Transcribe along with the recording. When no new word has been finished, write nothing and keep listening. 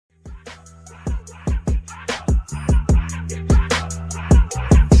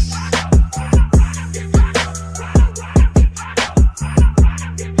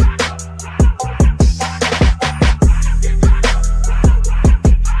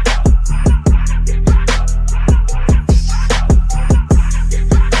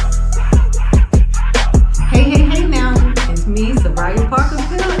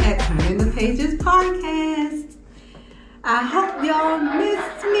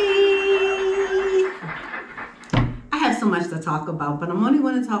talk about, but I'm only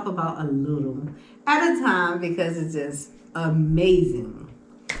going to talk about a little at a time because it's just amazing.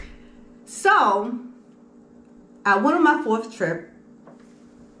 So, I went on my 4th trip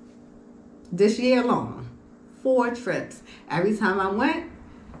this year alone. 4 trips. Every time I went,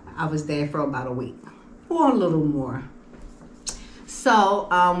 I was there for about a week or a little more. So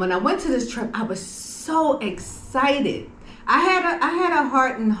when I went to this trip, I was so excited. I had a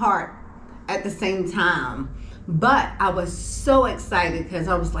heart and heart at the same time, but I was so excited because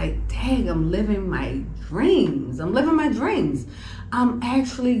I was like, dang, I'm living my dreams. I'm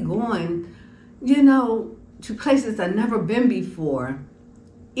actually going, to places I've never been before,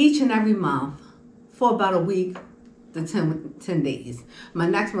 each and every month for about a week to 10 days. My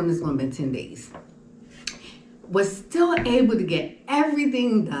next one is going to be 10 days. Was still able to get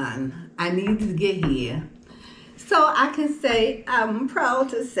everything done I needed to get here. So I can say, I'm proud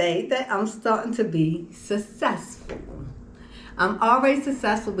to say that I'm starting to be successful. I'm already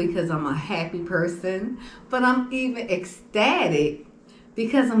successful because I'm a happy person, but I'm even ecstatic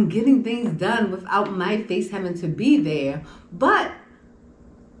because I'm getting things done without my face having to be there. But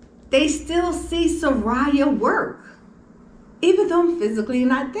they still see Soraya work, even though I'm physically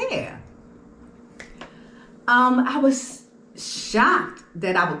not there. I was shocked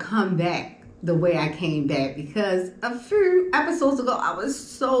that I would come back the way I came back because a few episodes ago, I was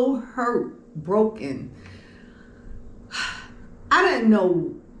so hurt, broken. I didn't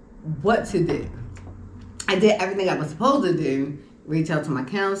know what to do. I did everything I was supposed to do. Reach out to my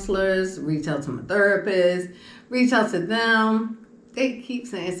counselors, reach out to my therapist, reach out to them. They keep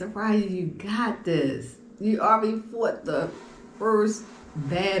saying, Soraya, you got this. You already fought the first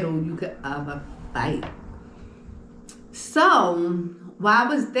battle you could ever fight. So, while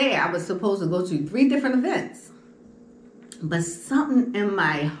I was there, I was supposed to go to 3 different events. But something in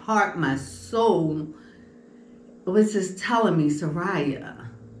my heart, my soul, was just telling me, Soraya,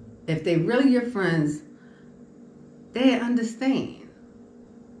 if they really your friends, they understand.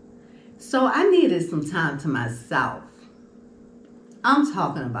 So I needed some time to myself. I'm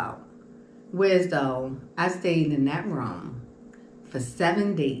talking about, whereas though I stayed in that room for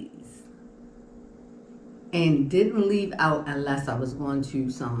 7 days and didn't leave out unless I was going to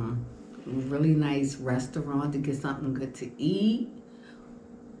some really nice restaurant to get something good to eat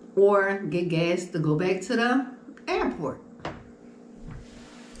or get gas to go back to the airport.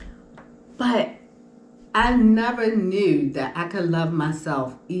 But I never knew that I could love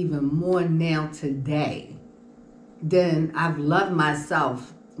myself even more now today than I've loved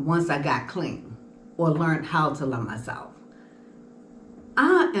myself once I got clean or learned how to love myself.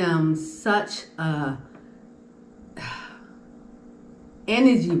 I am such a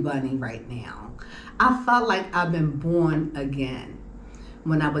energy bunny right now. I felt like I've been born again.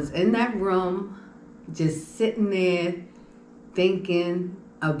 When I was in that room, just sitting there thinking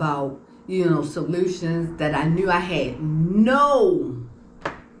about, solutions that I knew I had no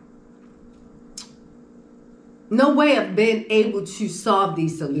way of being able to solve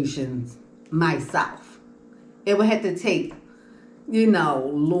these solutions myself. It would have to take,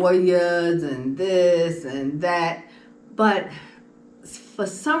 lawyers and this and that. But for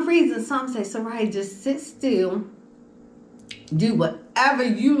some reason, some say, Soraya, just sit still, do whatever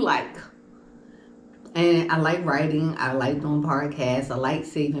you like. And I like writing, I like doing podcasts, I like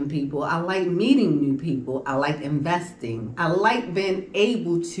saving people, I like meeting new people, I like investing, I like being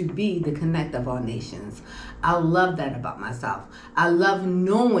able to be the connect of all nations. I love that about myself. I love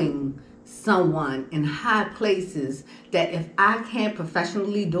knowing someone in high places that if I can't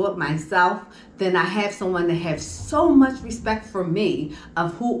professionally do it myself, then I have someone that has so much respect for me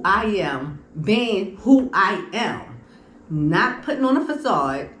of who I am, being who I am, not putting on a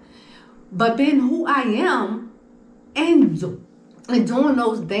facade, but being who I am and doing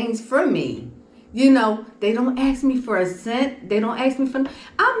those things for me. They don't ask me for a cent. They don't ask me for...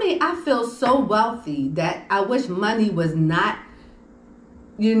 I feel so wealthy that I wish money was not,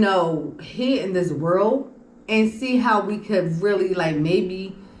 here in this world, and see how we could really,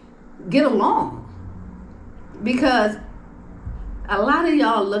 maybe get along. Because a lot of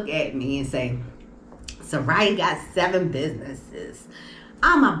y'all look at me and say, Soraya got 7 businesses.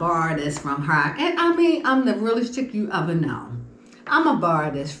 I'm a borrow this from her. And I'm the realest chick you ever know. I'm a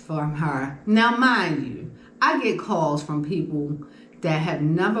borrow this from her. Now, mind you, I get calls from people that have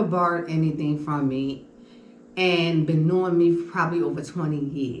never borrowed anything from me and been knowing me for probably over 20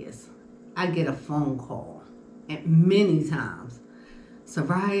 years. I get a phone call and many times.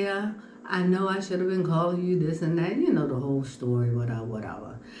 Soraya, I know I should have been calling you this and that. The whole story,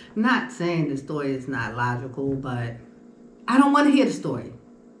 whatever. Not saying the story is not logical, but I don't want to hear the story.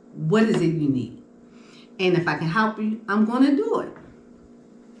 What is it you need? And if I can help you, I'm going to do it.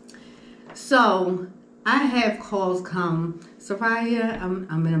 So I have calls come, Soraya,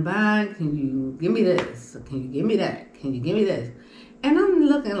 I'm in a bind. Can you give me this? Can you give me that? Can you give me this? And I'm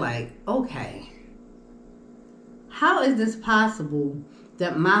looking like, okay, how is this possible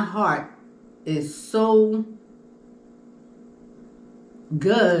that my heart is so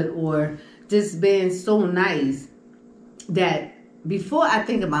good or just being so nice that before I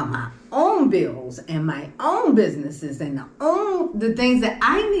think about my own bills and my own businesses and the things that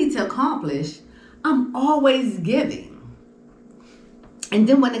I need to accomplish, I'm always giving. And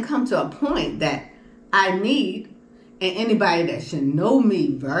then when it comes to a point that I need, and anybody that should know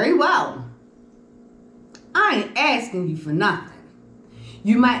me very well, I ain't asking you for nothing.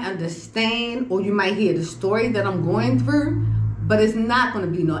 You might understand or you might hear the story that I'm going through, but it's not going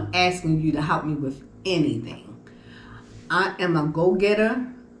to be no asking you to help me with anything. I am a go-getter.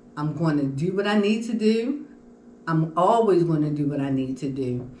 I'm going to do what I need to do. I'm always going to do what I need to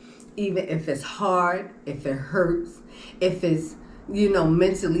do. Even if it's hard, if it hurts, if it's,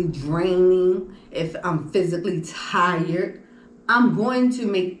 mentally draining, if I'm physically tired, I'm going to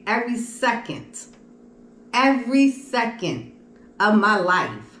make every second of my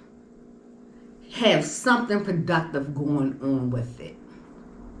life have something productive going on with it.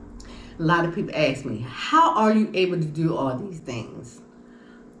 A lot of people ask me, how are you able to do all these things?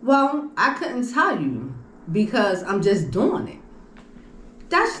 Well, I couldn't tell you because I'm just doing it.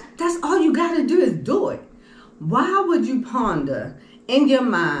 That's all you got to do is do it. Why would you ponder in your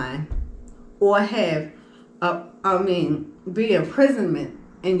mind or have, be imprisonment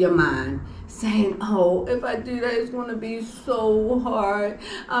in your mind saying, oh, if I do that, it's going to be so hard.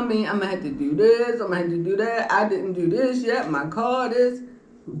 I'm going to have to do this. I'm going to have to do that. I didn't do this yet. My card is.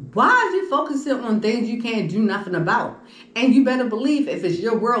 Why are you focusing on things you can't do nothing about? And you better believe if it's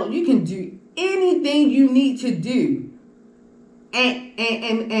your world, you can do anything you need to do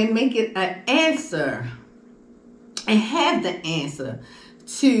and make it an answer and have the answer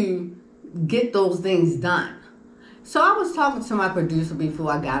to get those things done. So I was talking to my producer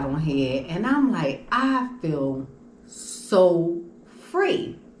before I got on here, and I'm like, I feel so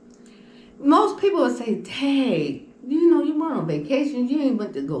free. Most people would say, Dang, you went on vacation, you ain't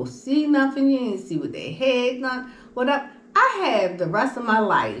went to go see nothing, you ain't see what they had done. I have the rest of my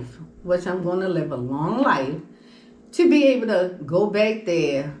life, which I'm going to live a long life, to be able to go back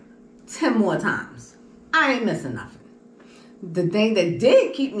there 10 more times. I ain't missing nothing. The thing that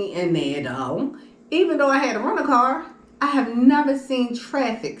did keep me in there, though, even though I had to rent a car, I have never seen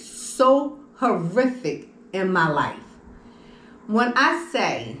traffic so horrific in my life. When I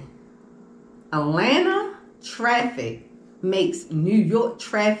say Atlanta traffic makes New York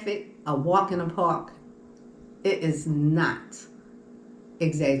traffic a walk in the park, it is not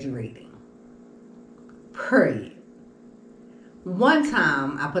exaggerating. Period. One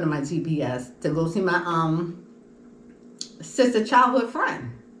time I put in my GPS to go see my sister childhood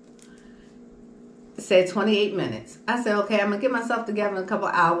friend. It said 28 minutes. I said, okay, I'm going to get myself together in a couple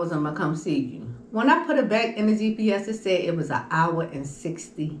hours. I'm going to come see you. When I put it back in the GPS, it said it was 1 hour and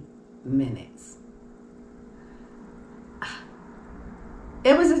 60 minutes.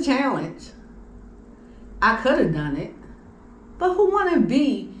 It was a challenge. I could have done it. But who want to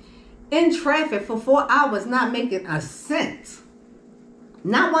be in traffic for 4 hours not making a cent?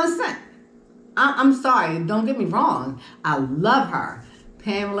 Not 1 cent. I'm sorry. Don't get me wrong. I love her.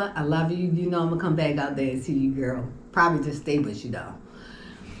 Pamela, I love you. You know I'm going to come back out there and see you, girl. Probably just stay with you, though.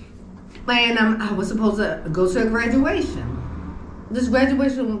 And I was supposed to go to a graduation. This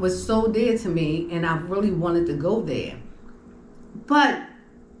graduation was so dear to me, and I really wanted to go there. But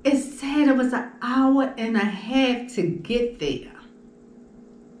it said it was 1 hour and a half to get there.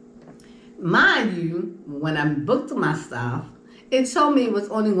 Mind you, when I booked my stuff, it told me it was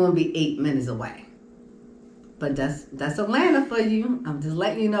only going to be 8 minutes away. But that's Atlanta for you. I'm just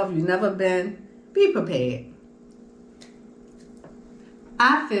letting you know, if you've never been, be prepared.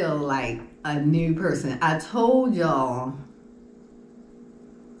 I feel like a new person. I told y'all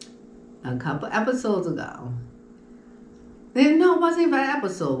a couple episodes ago. No, it wasn't even an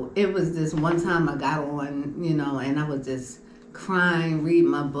episode. It was this one time I got on, and I was just crying, reading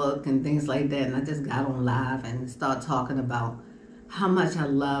my book and things like that. And I just got on live and started talking about how much I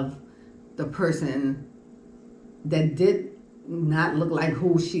love the person that did not look like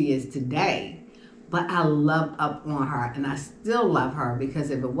who she is today. But I love up on her, and I still love her,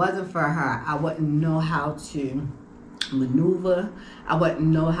 because if it wasn't for her, I wouldn't know how to maneuver. I wouldn't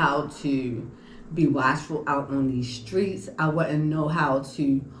know how to be watchful out on these streets. I wouldn't know how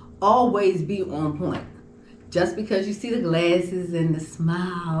to always be on point. Just because you see the glasses and the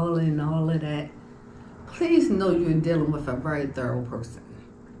smile and all of that, please know you're dealing with a very thorough person.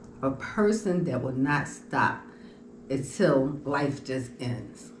 A person that will not stop until life just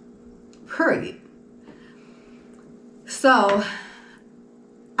ends. Period. So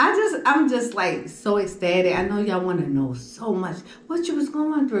I'm just like so ecstatic. I know y'all want to know so much what you was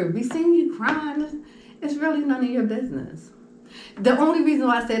going through. We seen you crying. It's really none of your business. The only reason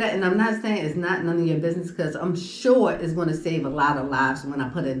why I say that, and I'm not saying it's not none of your business, because I'm sure it's going to save a lot of lives when I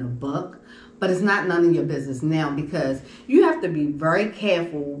put it in a book, but it's not none of your business now, because you have to be very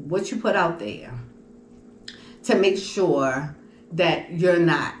careful what you put out there to make sure that you're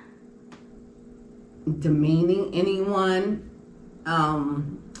not demeaning anyone.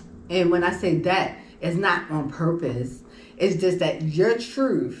 And when I say that, it's not on purpose. It's just that your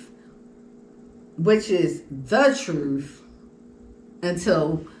truth, which is the truth,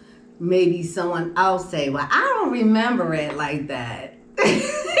 until maybe someone else say, well, I don't remember it like that.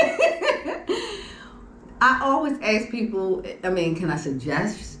 I always ask people, can I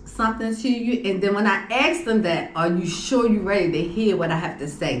suggest something to you? And then when I ask them that, are you sure you're ready to hear what I have to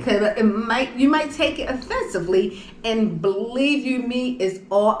say? Because you might take it offensively, and believe you me, it's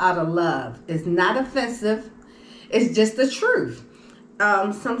all out of love. It's not offensive. It's just the truth.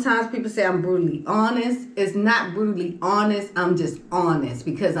 Sometimes people say I'm brutally honest. It's not brutally honest. I'm just honest,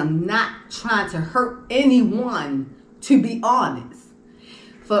 because I'm not trying to hurt anyone, to be honest.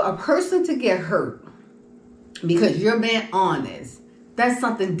 For a person to get hurt because you're being honest, that's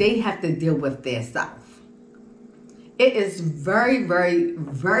something they have to deal with themselves. It is very, very,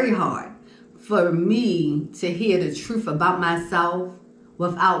 very hard for me to hear the truth about myself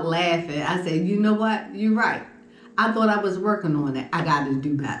without laughing. I say, you know what? You're right. I thought I was working on it. I got to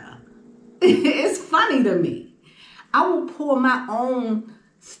do better. It's funny to me. I will pour my own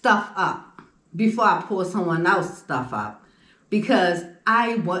stuff up before I pour someone else's stuff up, because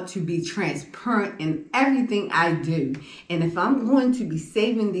I want to be transparent in everything I do. And if I'm going to be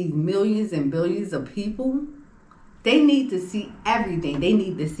saving these millions and billions of people, they need to see everything. They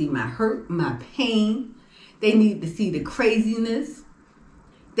need to see my hurt, my pain. They need to see the craziness.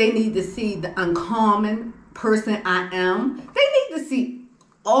 They need to see the uncommon person I am. They need to see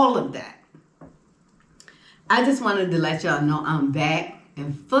all of that. I just wanted to let y'all know I'm back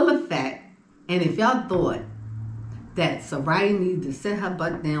and full effect. And if y'all thought that Soraya needs to sit her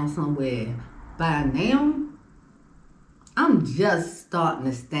butt down somewhere by now, I'm just starting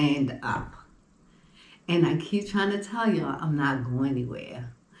to stand up. And I keep trying to tell y'all I'm not going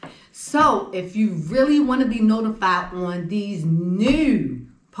anywhere. So if you really want to be notified on these new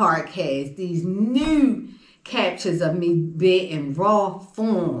podcasts, these new captures of me being in raw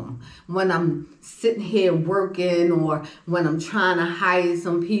form, when I'm sitting here working, or when I'm trying to hire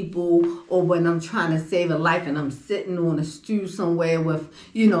some people, or when I'm trying to save a life and I'm sitting on a stool somewhere with,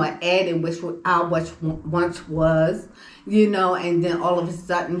 an ad in which I once was, and then all of a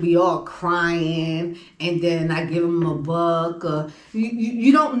sudden we all crying, and then I give them a book.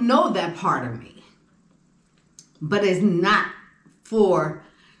 You don't know that part of me. But it's not for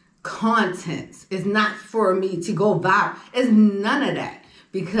contents. It's not for me to go viral. It's none of that,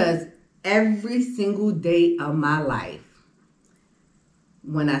 because every single day of my life,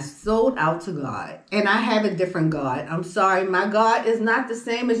 when I sold out to God, and I have a different God. I'm sorry, my God is not the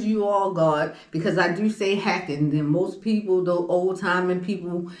same as you all God, because I do say heck, and then most people, the old timing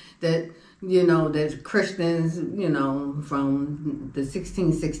people that, that Christians, from the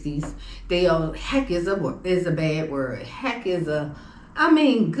 1660s, they all, heck is a bad word. Heck is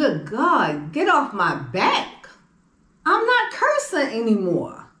good God, get off my back. I'm not cursing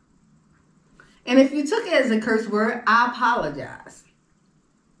anymore. And if you took it as a curse word, I apologize.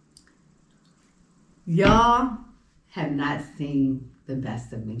 Y'all have not seen the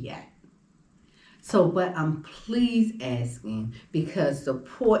best of me yet. So, but I'm please asking, because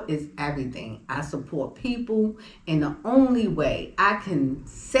support is everything. I support people, and the only way I can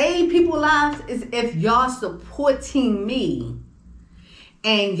save people's lives is if y'all supporting me.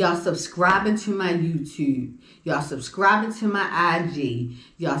 And y'all subscribing to my YouTube. Y'all subscribing to my IG.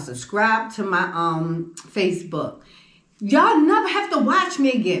 Y'all subscribe to my Facebook. Y'all never have to watch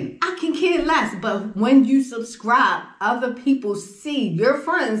me again. I can care less. But when you subscribe, other people see, your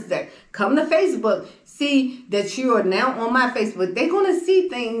friends that come to Facebook, see that you are now on my Facebook. They're going to see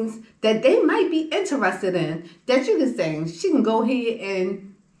things that they might be interested in, that you can say, she can go ahead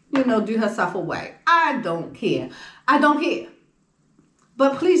and, do herself away. I don't care. I don't care.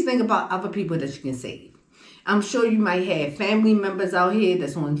 But please think about other people that you can save. I'm sure you might have family members out here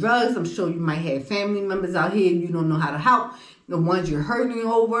that's on drugs. I'm sure you might have family members out here you don't know how to help. The ones you're hurting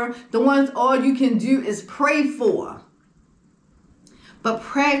over. The ones all you can do is pray for. But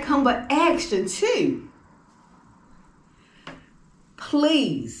prayer comes with action too.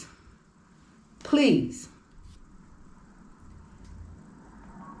 please, please,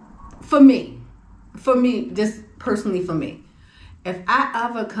 for me, just personally for me, if I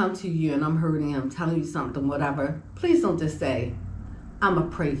ever come to you and I'm hurting, I'm telling you something, whatever, please don't just say, I'm going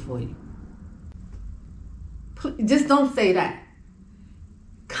to pray for you. Just don't say that.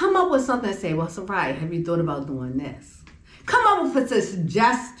 Come up with something and say, well, Soraya, have you thought about doing this? Come up with a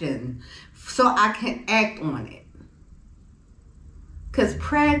suggestion so I can act on it. Because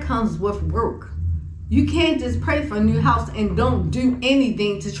prayer comes with work. You can't just pray for a new house and don't do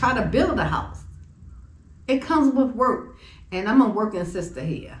anything to try to build a house. It comes with work. And I'm a working sister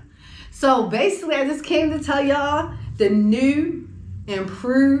here. So basically, I just came to tell y'all the new,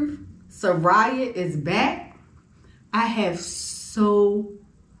 improved Soraya is back. I have so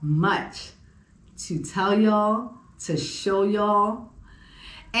much to tell y'all, to show y'all.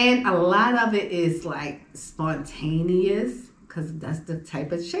 And a lot of it is like spontaneous, because that's the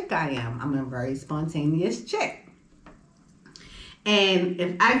type of chick I am. I'm a very spontaneous chick. And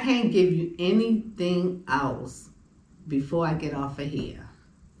if I can't give you anything else before I get off of here,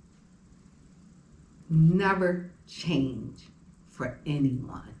 never change for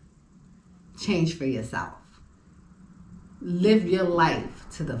anyone. Change for yourself. Live your life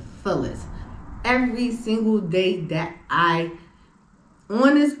to the fullest. Every single day that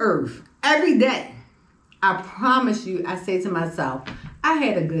on this earth, every day, I promise you, I say to myself, I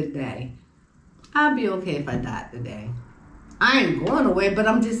had a good day. I'll be okay if I died today. I ain't going away, but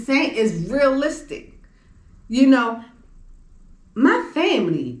I'm just saying it's realistic. You know, my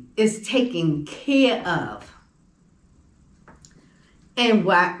family is taken care of. And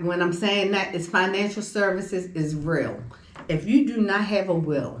when I'm saying that, is financial services is real. If you do not have a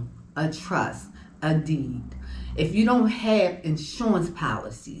will, a trust, a deed, if you don't have insurance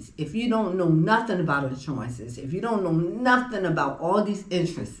policies, if you don't know nothing about insurances, if you don't know nothing about all these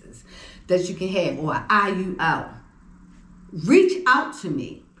interests that you can have, or IUL, reach out to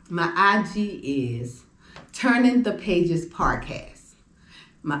me. My IG is Turning the Pages Podcast.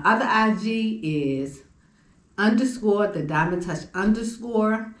 My other IG is _ the Diamond Touch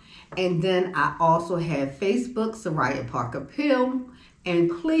 _ and then I also have Facebook, Soraya Parker Pill.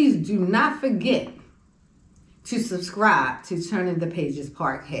 And please do not forget to subscribe to Turning the Pages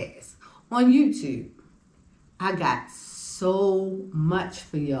Podcast on YouTube. I got so much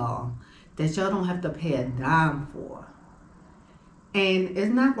for y'all that y'all don't have to pay a dime for. And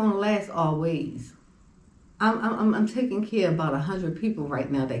it's not going to last always. I'm taking care of about 100 people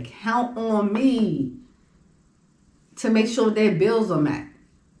right now that count on me to make sure their bills are met.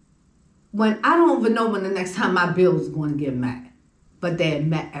 When I don't even know when the next time my bills are going to get met. But they're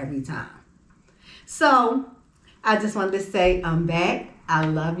met every time. So, I just wanted to say I'm back. I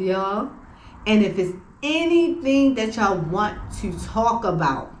love y'all. And if it's anything that y'all want to talk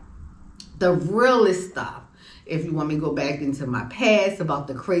about, the realest stuff, if you want me to go back into my past about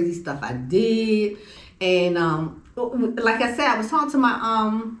the crazy stuff I did, and like I said, I was talking to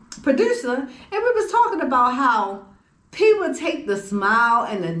my producer, and we was talking about how people take the smile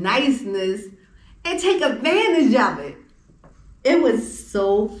and the niceness and take advantage of it. It was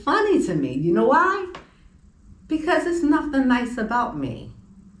so funny to me. You know why? Because there's nothing nice about me.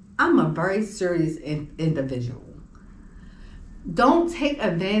 I'm a very serious individual. Don't take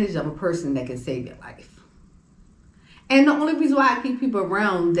advantage of a person that can save your life. And the only reason why I keep people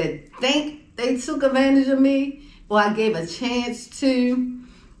around that think they took advantage of me, or I gave a chance to,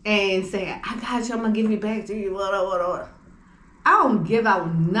 and say, I got you, I'm going to give you back to you, whatever. I don't give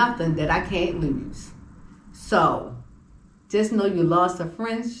out nothing that I can't lose. So, just know you lost a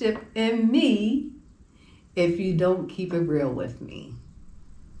friendship in me if you don't keep it real with me.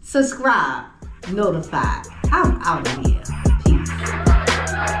 Subscribe, notified. I'm out of here.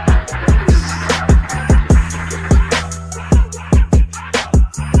 Peace.